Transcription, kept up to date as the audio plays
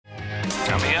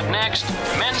next,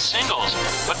 men's singles.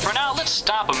 But for now, let's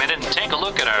stop a minute and take a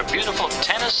look at our beautiful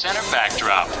tennis center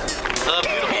backdrop. Beautiful, but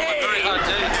very hot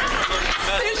day.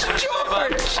 It's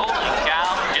George! Holy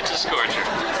cow, it's a scorcher.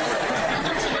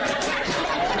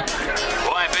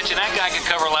 Boy, I bet you that guy could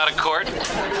cover a lot of court.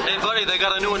 Hey, buddy, they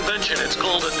got a new invention. It's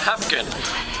called a napkin.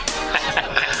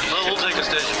 Well, we'll take a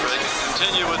station break and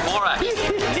continue with more action.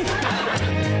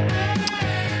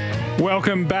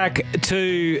 Welcome back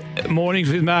to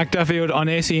Mornings with Mark Duffield on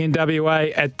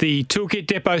SENWA at the Toolkit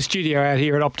Depot studio out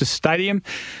here at Optus Stadium.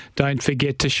 Don't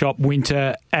forget to shop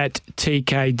winter at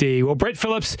TKD. Well, Brett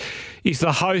Phillips is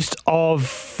the host of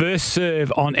First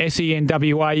Serve on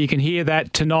SENWA. You can hear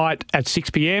that tonight at 6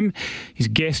 p.m. His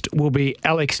guest will be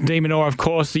Alex de Minaur, of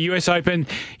course. The US Open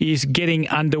is getting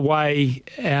underway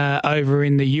over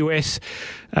in the US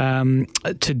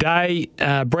today.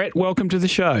 Brett, welcome to the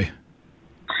show.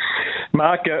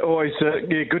 Mark, always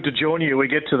good to join you. We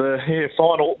get to the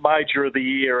final major of the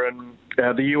year, and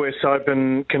the US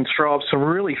Open can throw up some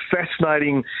really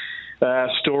fascinating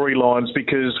storylines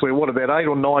because we're, about 8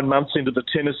 or 9 months into the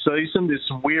tennis season. There's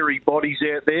some weary bodies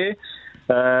out there.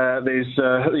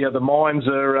 The minds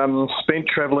are spent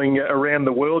travelling around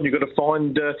the world. You've got to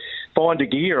find a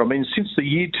gear. I mean, since the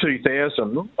year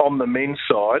 2000, on the men's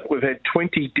side, we've had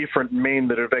 20 different men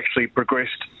that have actually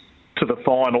progressed to the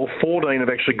final. 14 have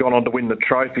actually gone on to win the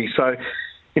trophy. So,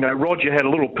 Roger had a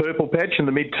little purple patch in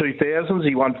the mid-2000s.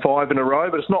 He won 5 in a row,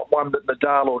 but it's not one that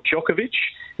Nadal or Djokovic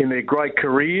in their great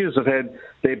careers have had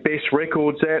their best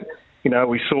records at.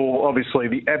 We saw, obviously,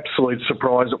 the absolute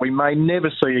surprise that we may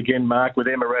never see again, Mark, with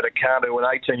Emma Raducanu,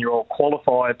 an 18-year-old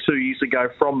qualifier 2 years ago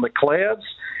from the clouds,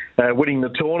 winning the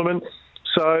tournament.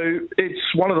 So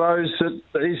it's one of those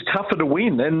that is tougher to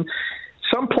win. And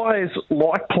some players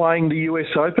like playing the US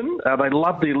Open. They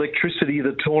love the electricity of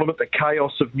the tournament, the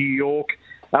chaos of New York.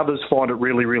 Others find it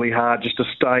really, really hard just to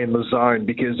stay in the zone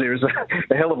because there is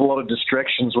a hell of a lot of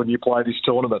distractions when you play this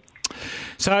tournament.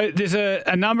 So there's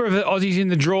a number of Aussies in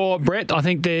the draw, Brett. I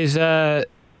think there's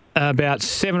about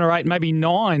 7 or 8, maybe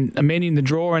 9 men in the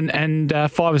draw and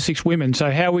 5 or 6 women.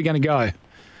 So how are we going to go?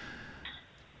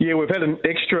 Yeah, we've had an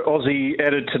extra Aussie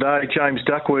added today, James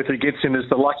Duckworth, who gets in as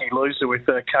the lucky loser with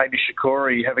Kei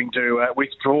Nishikori having to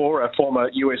withdraw, a former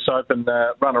US Open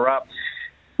runner-up.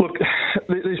 Look,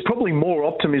 there's probably more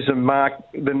optimism, Mark,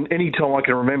 than any time I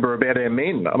can remember about our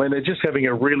men. I mean, they're just having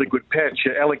a really good patch.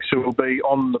 Alex, who will be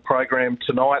on the program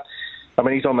tonight, I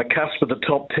mean, he's on the cusp of the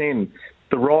top 10.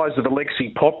 The rise of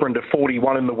Alexei Popyrin to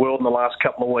 41 in the world in the last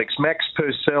couple of weeks. Max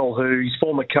Purcell, who his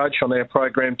former coach on our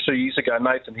program 2 years ago,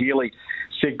 Nathan Healy,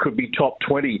 said could be top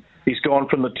 20. He's gone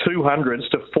from the 200s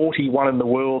to 41 in the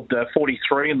world,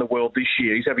 43 in the world this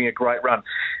year. He's having a great run.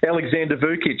 Alexander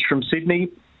Vukic from Sydney,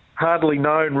 hardly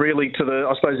known really to the,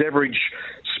 I suppose, average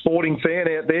sporting fan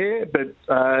out there, but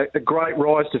a great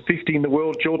rise to 50 in the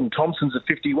world. Jordan Thompson's at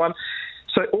 51.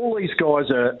 So all these guys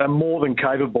are more than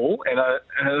capable and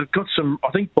have got some,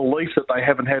 I think, belief that they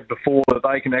haven't had before that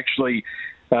they can actually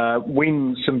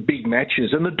win some big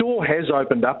matches. And the door has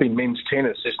opened up in men's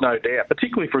tennis, there's no doubt,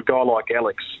 particularly for a guy like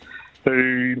Alex,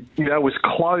 who, was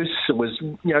close, was,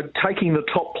 taking the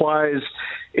top players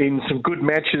in some good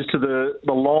matches to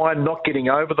the line, not getting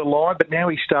over the line, but now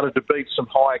he's started to beat some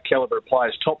higher calibre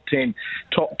players, top 10,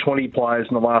 top 20 players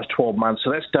in the last 12 months.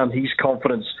 So that's done his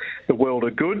confidence the world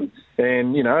of good.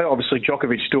 And, obviously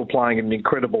Djokovic still playing at an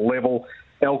incredible level.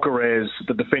 Alcaraz,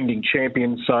 the defending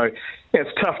champion. So it's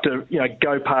tough to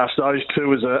go past those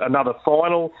two as another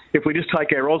final. If we just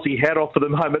take our Aussie hat off for the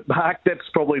moment, Mark, that's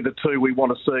probably the two we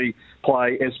want to see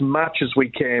play as much as we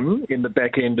can in the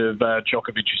back end of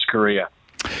Djokovic's career.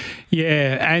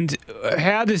 Yeah, and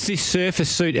how does this surface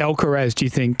suit Alcaraz, do you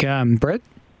think, Brett?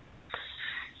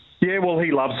 Yeah, well,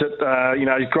 he loves it.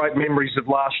 Great memories of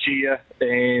last year,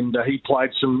 and he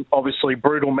played some obviously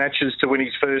brutal matches to win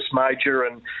his first major,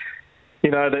 and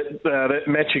that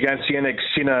match against Jannik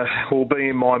Sinner will be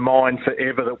in my mind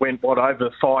forever. That went,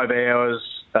 over 5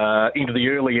 hours into the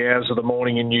early hours of the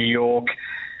morning in New York.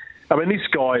 I mean, this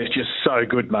guy is just so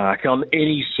good, Mark, on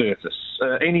any surface,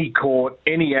 any court,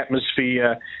 any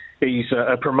atmosphere. He's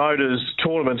a promoter's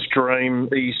tournament's dream.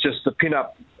 He's just the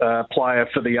pin-up player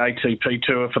for the ATP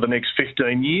Tour for the next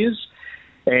 15 years.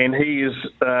 And he is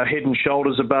head and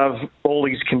shoulders above all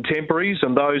his contemporaries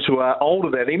and those who are older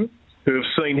than him, who have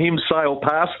seen him sail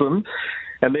past them,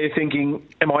 and they're thinking,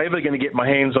 am I ever going to get my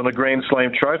hands on a Grand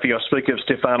Slam trophy? I speak of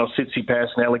Stefanos Tsitsipas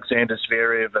and Alexander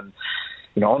Zverev and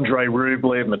Andrei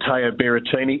Rublev, Matteo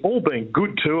Berrettini, all been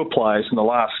good tour players in the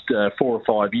last 4 or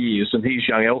 5 years. And here's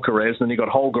young Alcaraz. And then you've got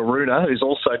Holger Rune, who's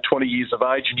also 20 years of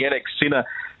age, and Yannick Sinner,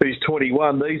 who's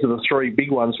 21. These are the three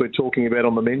big ones we're talking about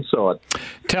on the men's side.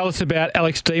 Tell us about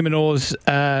Alex de Minaur's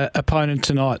opponent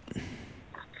tonight.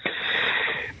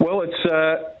 Well, it's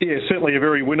certainly a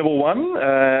very winnable one.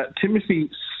 Timothy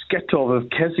Skatov of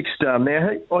Kazakhstan. Now,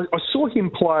 I saw him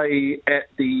play at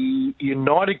the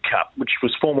United Cup, which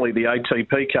was formerly the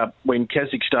ATP Cup, when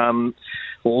Kazakhstan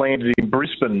landed in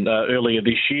Brisbane earlier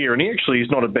this year, and he actually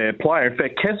is not a bad player. In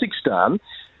fact, Kazakhstan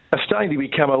are starting to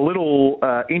become a little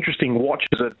interesting watch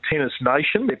as a tennis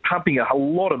nation. They're pumping a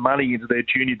whole lot of money into their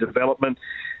junior development,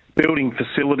 building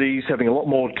facilities, having a lot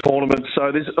more tournaments. So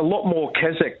there's a lot more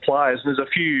Kazakh players, and there's a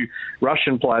few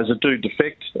Russian players that do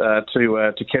defect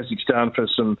to Kazakhstan for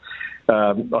some,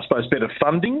 I suppose, better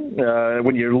funding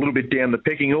when you're a little bit down the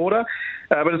pecking order.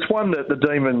 But it's one that the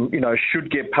Demon,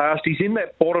 should get past. He's in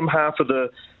that bottom half of the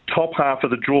top half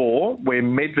of the draw where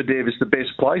Medvedev is the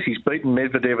best place. He's beaten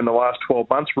Medvedev in the last 12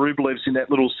 months. Rublev's in that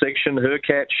little section.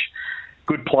 Hurkacz,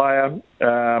 good player.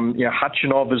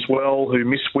 Khachanov as well, who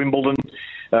missed Wimbledon.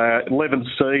 11th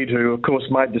seed, who, of course,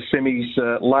 made the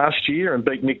semis last year and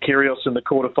beat Nick Kyrgios in the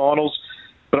quarterfinals.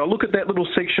 But I look at that little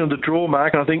section of the draw,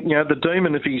 Mark, and I think, the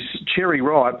Demon, if he's cherry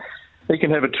ripe, he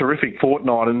can have a terrific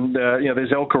fortnight. And,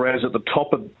 there's Alcaraz at the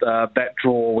top of that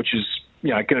draw, which is,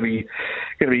 going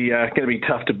to be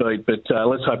tough to beat. But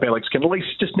let's hope Alex can at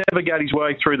least just navigate his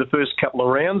way through the first couple of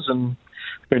rounds, and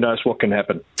who knows what can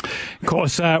happen. Of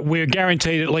course, we're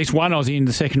guaranteed at least one Aussie in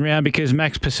the second round because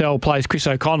Max Purcell plays Chris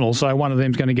O'Connell, so one of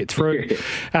them's going to get through.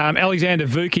 Alexander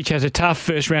Vukic has a tough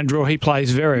first-round draw. He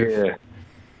plays Zverev.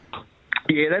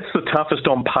 Yeah, that's the toughest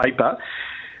on paper.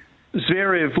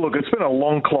 Zverev, look, it's been a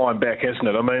long climb back, hasn't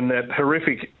it? I mean, that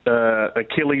horrific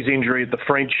Achilles injury at the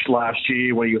French last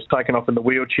year when he was taken off in the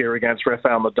wheelchair against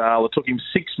Rafael Nadal. It took him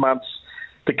 6 months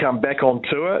to come back on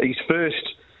tour. His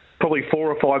first probably 4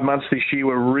 or 5 months this year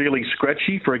were really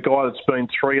scratchy for a guy that's been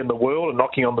 3 in the world and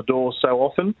knocking on the door so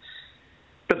often.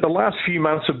 But the last few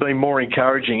months have been more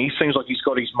encouraging. He seems like he's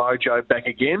got his mojo back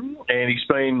again, and he's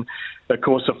been, of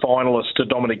course, a finalist to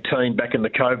Dominic Thiem back in the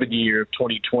COVID year of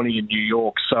 2020 in New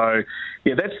York. So,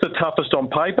 yeah, that's the toughest on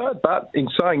paper. But in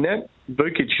saying that,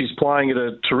 Vukic is playing at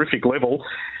a terrific level.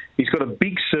 He's got a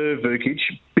big serve, Vukic,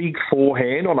 big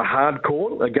forehand on a hard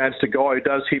court against a guy who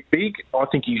does hit big. I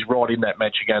think he's right in that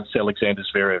match against Alexander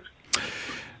Zverev.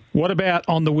 What about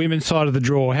on the women's side of the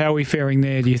draw? How are we faring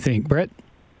there, do you think, Brett?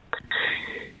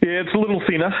 Yeah, it's a little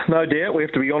thinner, no doubt. We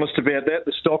have to be honest about that.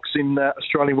 The stocks in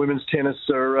Australian women's tennis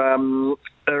are a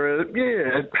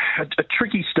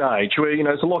tricky stage where,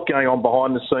 there's a lot going on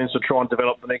behind the scenes to try and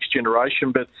develop the next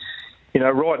generation. But,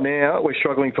 right now we're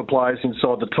struggling for players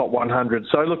inside the top 100.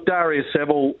 So, look, Daria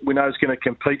Saville, we know is going to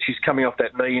compete. She's coming off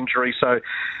that knee injury, so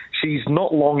she's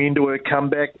not long into her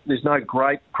comeback. There's no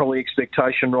great, probably,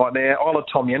 expectation right now. Isla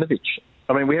Tomljanovic.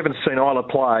 I mean, we haven't seen Isla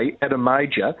play at a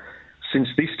major since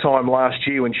this time last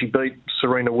year when she beat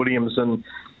Serena Williams and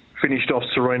finished off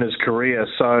Serena's career.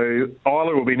 So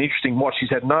Isla will be an interesting watch. She's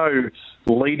had no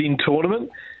lead-in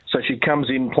tournament, so she comes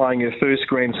in playing her first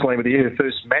Grand Slam of the year, her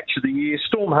first match of the year.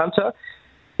 Storm Hunter,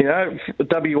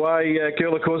 WA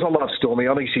girl, of course. I love Stormy.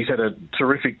 I think she's had a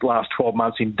terrific last 12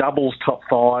 months in doubles, top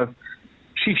 5.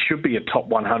 She should be a top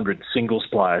 100 singles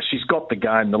player. She's got the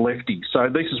game, the lefty. So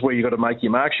this is where you've got to make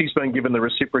your mark. She's been given the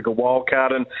reciprocal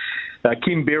wildcard, and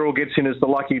Kim Beryl gets in as the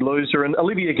lucky loser. And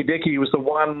Olivia Gadecki was the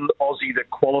one Aussie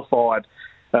that qualified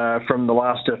from the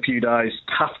last few days.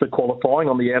 Tough the qualifying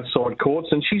on the outside courts,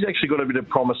 and she's actually got a bit of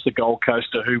promise, the Gold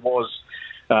Coaster, who was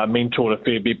mentored a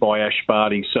fair bit by Ash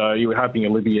Barty. So you were hoping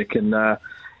Olivia can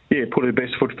put her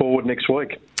best foot forward next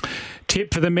week.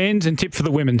 Tip for the men's and tip for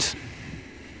the women's.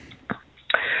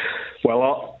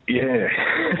 Well, Djokovic,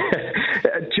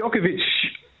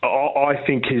 I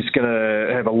think, is going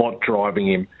to have a lot driving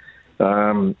him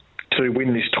to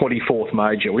win this 24th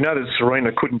major. We know that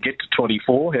Serena couldn't get to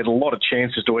 24, had a lot of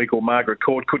chances to equal Margaret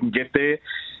Court, couldn't get there.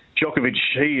 Djokovic,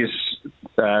 he is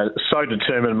so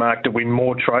determined, Mark, to win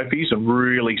more trophies and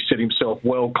really set himself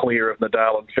well clear of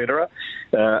Nadal and Federer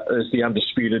as the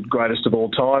undisputed greatest of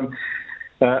all time.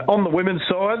 On the women's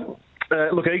side,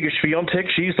 look, Iga Swiatek,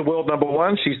 she's the world number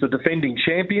 1. She's the defending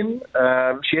champion.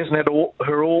 She hasn't had all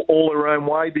her own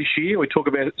way this year. We talk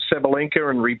about Sabalenka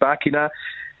and Rybakina.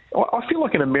 I feel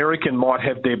like an American might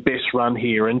have their best run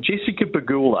here. And Jessica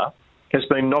Pegula has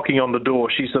been knocking on the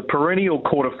door. She's the perennial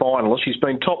quarter-finalist. She's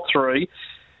been top 3.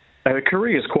 Her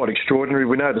career is quite extraordinary.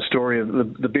 We know the story of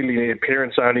the billionaire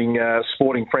parents owning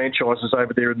sporting franchises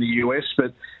over there in the US,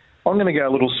 but I'm going to go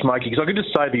a little smoky because I could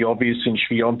just say the obvious in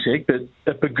Swiatek, but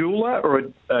a Pegula or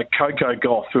a Coco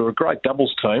Goff, who are a great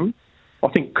doubles team, I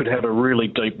think could have a really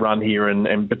deep run here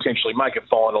and potentially make a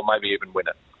final, maybe even win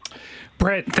it.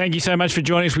 Brett, thank you so much for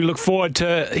joining us. We look forward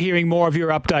to hearing more of your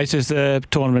updates as the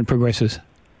tournament progresses.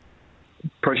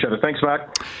 Appreciate it. Thanks,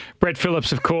 Mark. Brett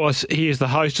Phillips, of course, he is the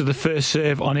host of The First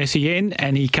Serve on SEN,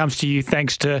 and he comes to you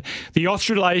thanks to the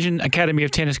Australasian Academy of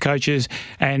Tennis Coaches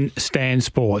and Stan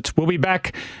Sports. We'll be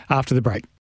back after the break.